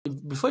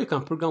before you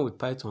can program with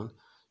Python,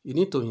 you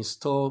need to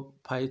install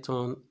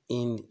Python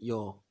in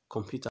your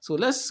computer. So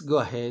let's go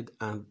ahead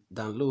and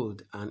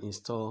download and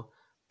install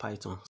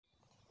Python.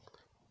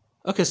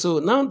 Okay, so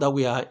now that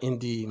we are in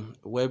the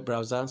web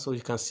browser, so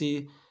you can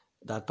see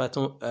that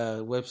Python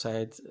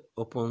website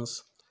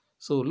opens.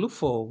 So look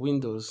for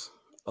Windows,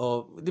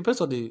 or it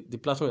depends on the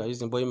platform you are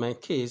using, but in my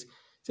case,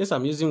 since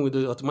I'm using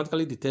Windows, it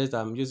automatically detects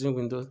that I'm using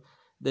Windows.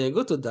 Then you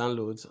go to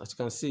downloads, as you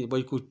can see, but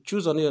you could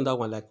choose any other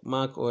one like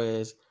Mac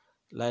OS,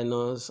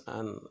 Linux,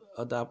 and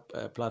other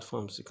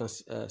platforms. You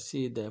can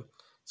see them.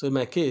 So in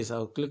my case,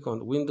 I'll click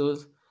on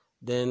Windows.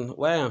 Then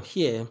while I'm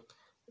here,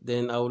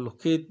 then I'll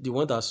locate the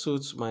one that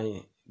suits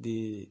my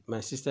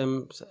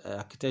system's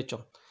architecture.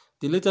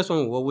 The latest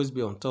one will always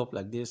be on top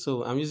like this.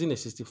 So I'm using a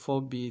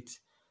 64-bit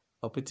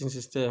operating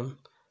system.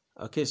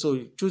 Okay, so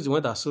you choose the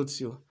one that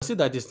suits you. See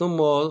that there's no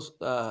more,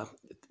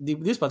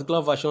 this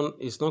particular version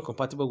is not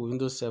compatible with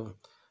Windows 7.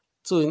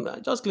 So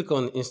just click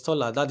on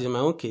installer. That is in my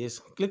own case.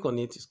 Click on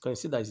it. You can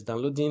see that it's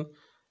downloading.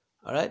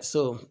 All right,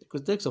 so it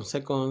could take some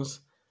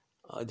seconds.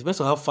 It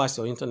depends on how fast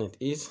your internet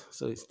is.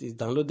 So it's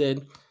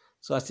downloaded.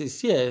 So as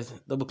it's here,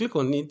 double click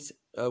on it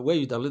where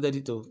you downloaded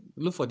it to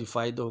look for the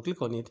file, double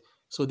click on it.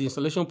 So the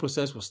installation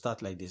process will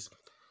start like this.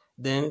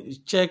 Then you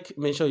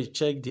make sure you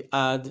check the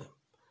add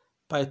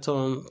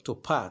Python to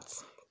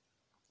path.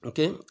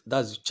 Okay,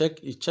 that's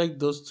you check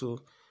those two,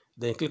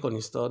 then click on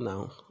install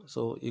now.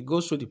 So it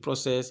goes through the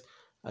process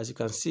as you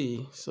can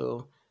see.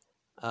 So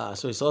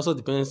it also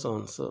depends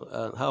on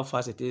how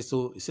fast it is.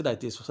 So you see that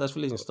it is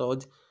successfully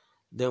installed.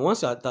 Then once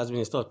that has been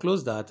installed,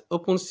 close that,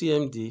 open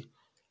CMD,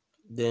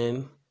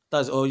 then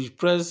or you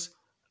press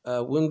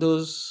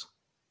Windows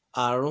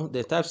arrow,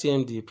 then type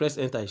CMD, press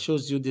enter. It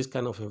shows you this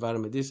kind of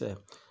environment,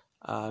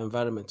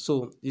 environment.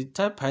 So you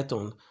type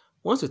Python.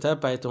 Once you type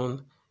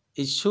Python,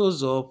 it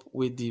shows up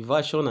with the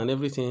version and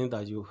everything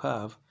that you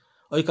have.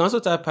 Or you can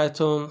also type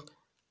Python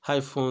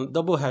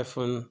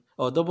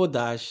double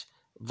dash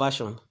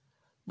version.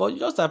 But you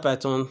just type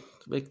Python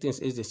to make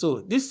things easy.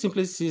 So this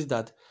simply says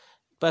that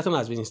Python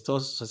has been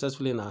installed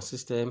successfully in our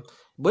system.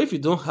 But if you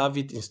don't have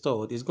it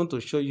installed, it's going to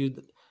show you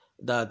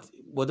that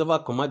whatever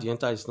command you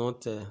enter is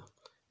not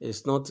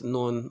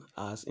known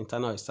as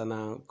internal or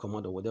external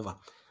command or whatever.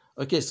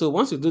 Okay, so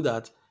once you do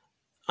that,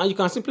 and you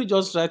can simply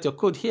just write your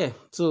code here.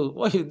 So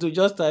what you do,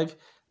 just type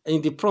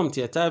in the prompt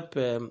here, type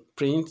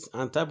print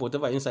and type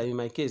whatever inside. In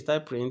my case,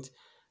 type print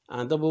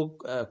and double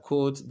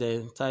quote,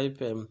 then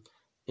type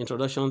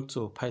introduction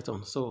to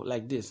Python. So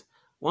like this.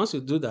 Once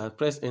you do that,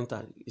 press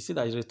enter. You see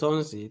that it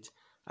returns it.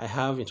 I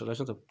have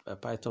introduction to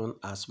Python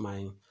as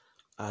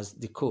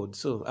the code.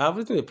 So I have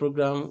written a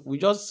program. We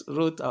just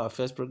wrote our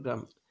first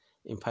program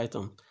in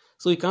Python.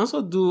 So you can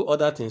also do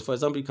other things. For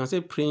example, you can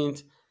say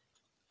print,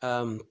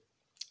 no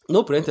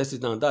parentheses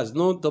now. That's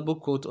no double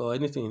quote or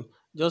anything.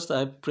 Just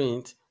type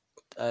print,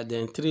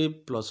 then 3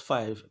 plus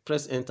 5.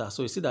 Press enter.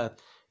 So you see that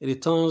it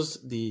returns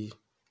the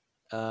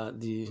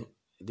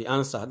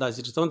answer. That's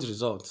it returns the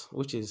result,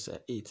 which is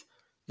 8.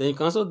 Then you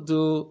can also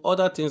do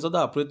other things, other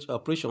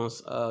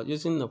operations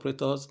using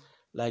operators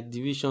like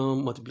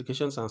division,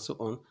 multiplications, and so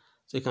on.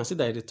 So you can see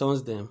that it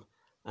returns them,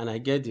 and I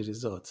get the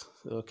result.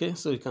 Okay,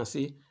 so you can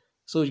see,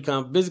 so you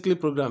can basically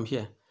program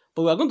here.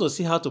 But we are going to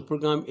see how to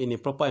program in a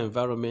proper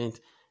environment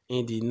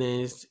in the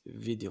next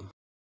video.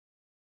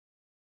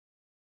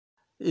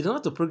 In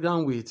order to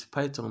program with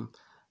Python,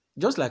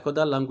 just like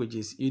other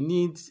languages, you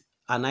need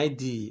an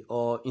IDE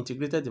or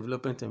integrated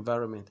development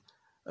environment.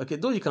 Okay,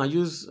 though you can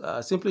use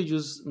simply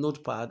use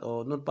Notepad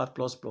or Notepad++,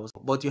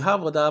 but you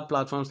have other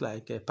platforms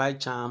like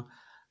PyCharm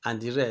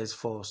and the rest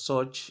for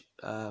such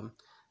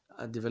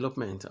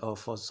development or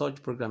for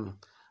such programming.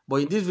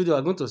 But in this video,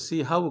 we're going to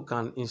see how we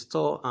can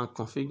install and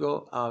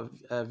configure our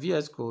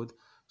VS Code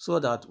so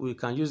that we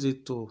can use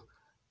it to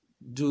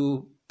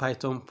do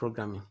Python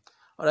programming.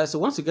 All right, so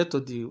once you get to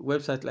the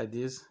website like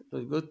this,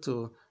 you go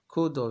to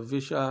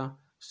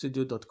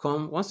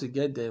code.visualstudio.com. Once you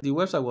get there, the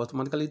website will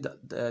automatically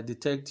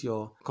detect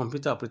your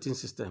computer operating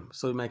system.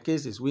 So in my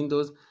case, it's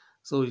Windows.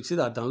 So you see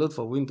that download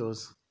for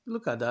Windows.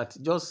 Look at that.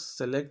 Just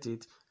select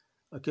it.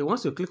 Okay,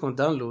 once you click on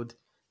download,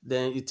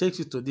 then it takes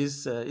you to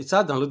this. It's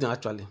not downloading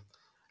actually,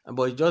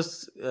 but it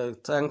just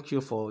thanks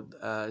you for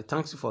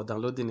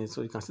downloading it.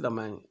 So you can see that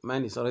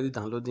mine is already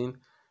downloading.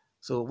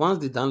 So once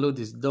the download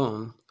is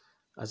done,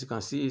 as you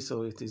can see,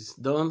 so it is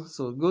done.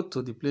 So go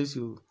to the place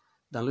you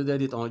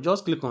downloaded it on,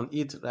 just click on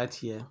it right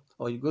here,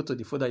 or you go to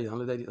the folder you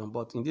downloaded it on.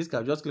 But in this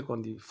case, just click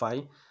on the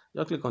file,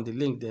 just click on the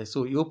link there.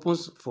 So it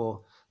opens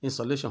for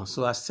installation.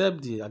 So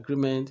accept the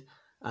agreement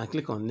and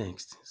click on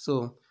next.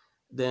 So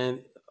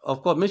then,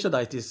 of course, make sure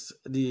that it is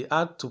the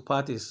add to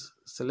path is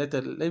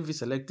selected, let it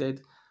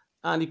selected,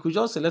 and you could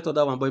just select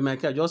other one. But in my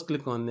case, just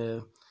click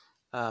on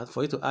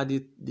for you to add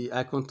the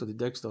icon to the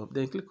desktop.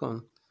 Then click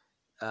on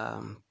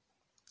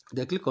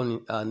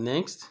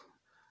next.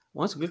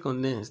 Once you click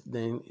on next,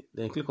 then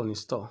click on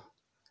install.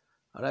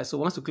 All right, so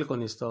once you click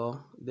on install,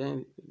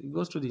 then it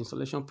goes through the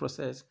installation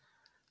process,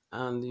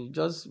 and you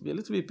just be a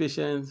little bit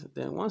patient.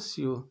 Then once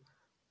you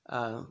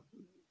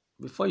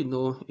before you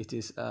know, it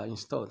is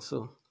installed.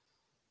 So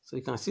So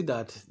you can see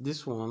that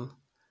this one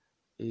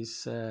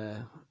is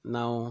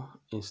now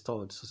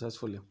installed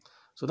successfully.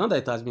 So now that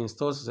it has been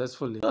installed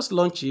successfully, just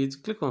launch it,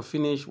 click on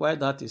finish while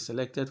that is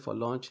selected for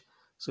launch.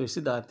 So you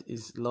see that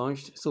it's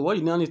launched. So what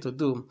you now need to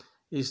do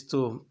is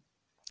to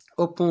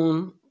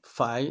open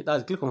file,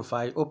 that's click on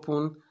file,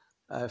 open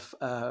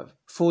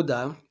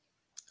folder,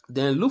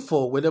 then look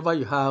for whatever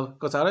you have,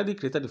 because I already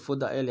created the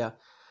folder earlier.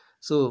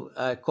 So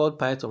I called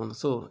Python.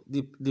 So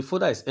the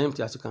folder is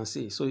empty, as you can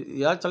see. So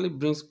it actually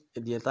brings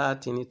the entire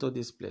thing into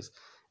this place,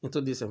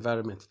 into this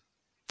environment.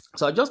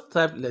 So I just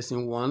type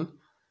lesson1.py.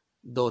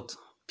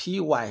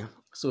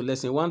 So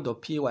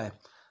lesson1.py.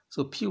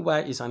 So py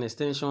is an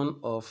extension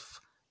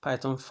of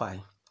Python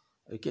file.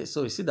 Okay,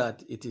 so you see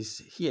that it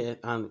is here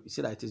and you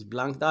see that it is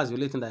blank. That's the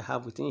only thing that I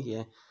have within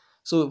here.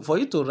 So for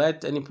you to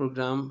write any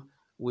program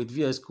with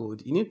VS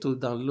Code, you need to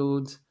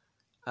download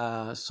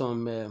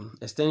some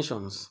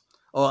extensions,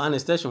 or an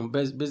extension.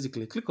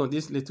 Basically, click on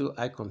this little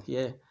icon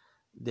here,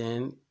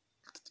 then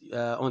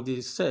on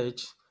the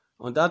search,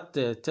 on that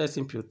text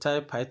input,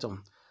 type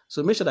Python.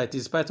 So make sure that it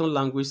is Python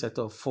language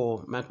setup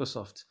for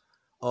Microsoft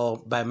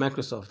or by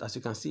Microsoft. As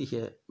you can see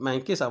here,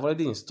 in case I've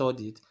already installed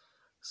it.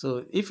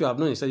 So if you have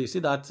not installed, you see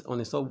that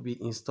uninstall will be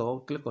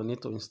installed. Click on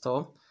it to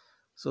install.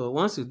 So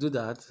once you do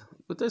that,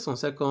 it will take some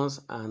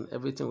seconds and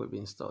everything will be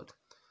installed.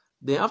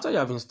 Then after you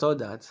have installed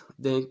that,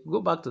 then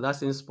go back to that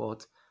same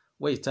spot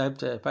where you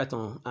typed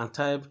Python and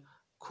type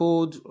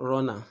code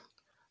runner.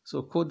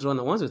 So code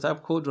runner, once you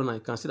type code runner,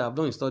 you can see that I've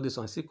not installed this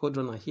one. See code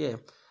runner here.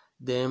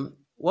 Then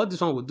what this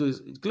one will do is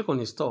click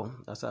on install,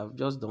 as I've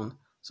just done.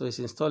 So it's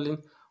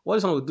installing. What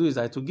this one will do is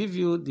that it will give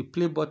you the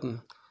play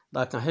button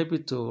that can help you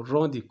to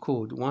run the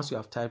code once you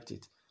have typed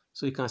it.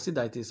 So you can see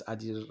that it is at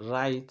the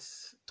right,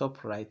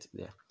 top right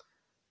there.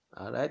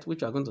 All right,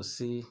 which we are going to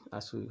see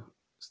as we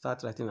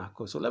start writing our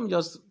code. So let me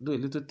just do a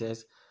little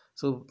test.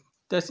 So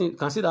testing, you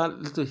can see that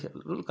little,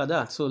 look at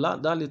that. So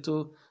that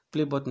little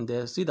play button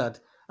there, see that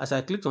as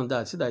I clicked on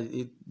that, see that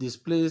it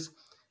displays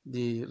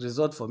the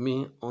result for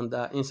me on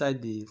the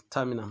inside the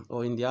terminal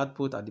or in the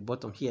output at the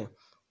bottom here.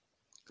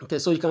 Okay,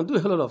 so you can do a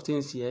whole lot of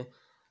things here.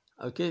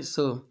 Okay,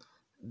 so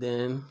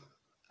then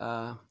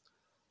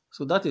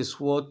so that is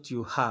what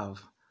you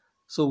have.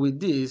 So with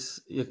this,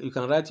 you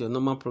can write your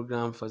normal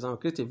program. For example,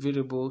 create a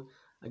variable,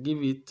 and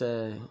give it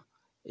a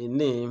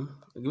name,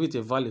 give it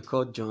a value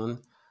called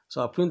John. So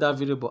I'll print that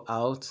variable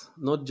out,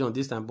 not John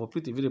this time, but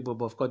print a variable,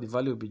 but of course the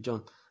value will be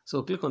John.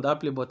 So click on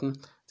that play button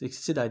to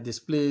see that it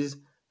displays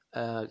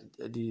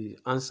the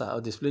answer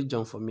or display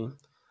John for me.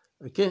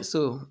 Okay,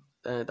 so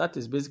that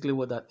is basically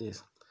what that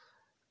is.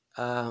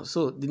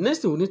 So the next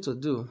thing we need to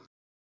do,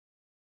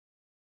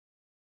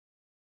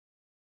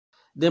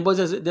 then but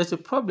there's a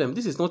problem.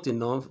 This is not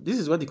enough. This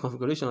is where the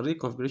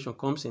reconfiguration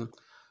comes in.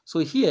 So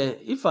here,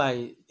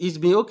 it's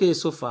been okay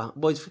so far,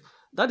 but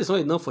that is not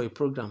enough for a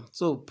program.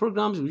 So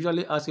programs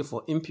usually ask you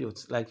for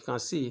inputs, like you can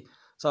see.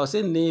 So I'll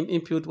say name,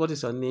 input, what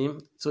is your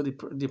name? So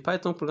the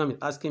Python program is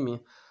asking me.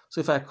 So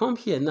if I come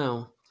here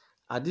now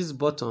at this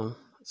bottom,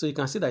 so you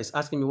can see that it's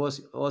asking me what's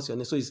your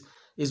name. So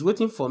it's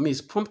waiting for me, it's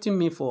prompting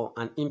me for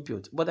an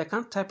input, but I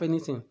can't type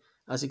anything,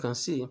 as you can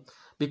see,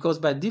 because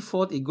by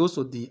default it goes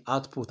to the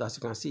output, as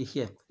you can see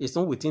here. It's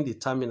not within the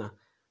terminal.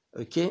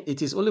 Okay,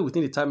 it is only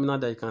within the terminal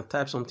that you can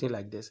type something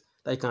like this,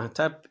 that you can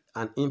type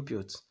an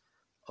input.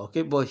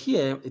 Okay, but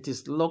here it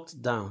is locked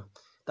down.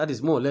 That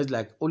is more or less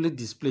like only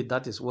display.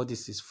 That is what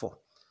this is for.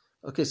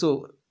 Okay,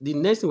 so the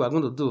next thing we're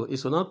going to do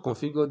is to now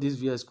configure this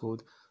VS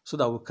Code so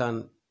that we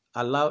can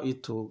allow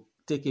it to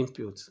take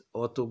input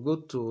or to go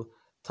to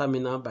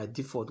terminal by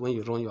default when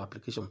you run your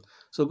application.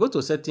 So go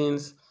to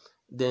settings,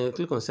 then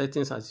click on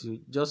settings as you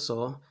just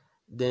saw,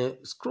 then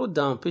scroll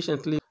down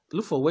patiently,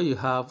 look for where you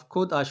have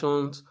code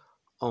actions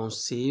on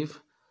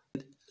save.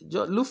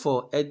 Just look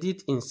for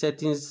edit in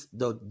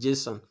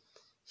settings.json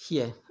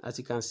here, as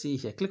you can see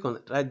here. Click on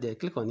right there,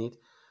 click on it.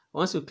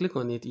 Once you click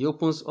on it, it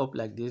opens up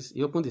like this.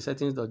 You open the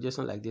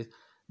settings.json like this.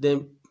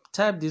 Then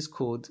type this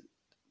code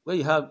where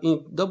you have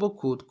in double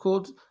quote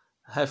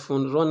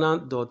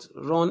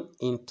code-runner.run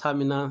in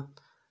terminal.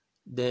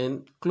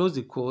 Then close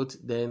the quote,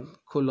 then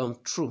column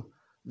true.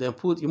 Then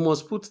you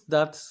must put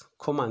that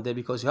command there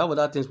because you have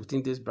other things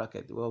within this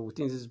bracket or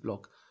within this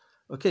block.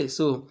 Okay,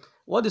 so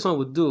what this one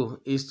would do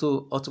is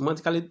to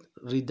automatically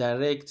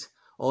redirect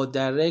or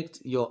direct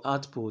your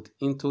output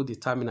into the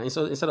terminal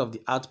instead of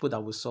the output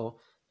that we saw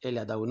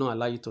earlier that will not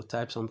allow you to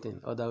type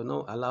something or that will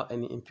not allow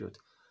any input.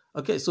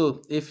 Okay,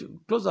 so if you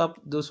close up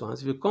those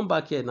ones, if you come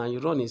back here now, you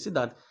run it, see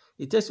that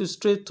it takes you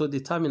straight to the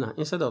terminal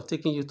instead of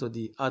taking you to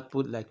the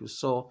output like you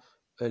saw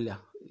earlier.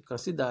 You can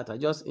see that I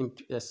just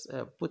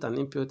put an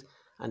input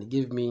and it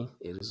gave me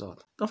a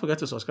result. Don't forget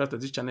to subscribe to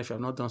this channel if you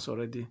have not done so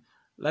already.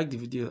 Like the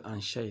video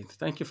and share it.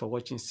 Thank you for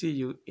watching. See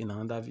you in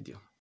another video.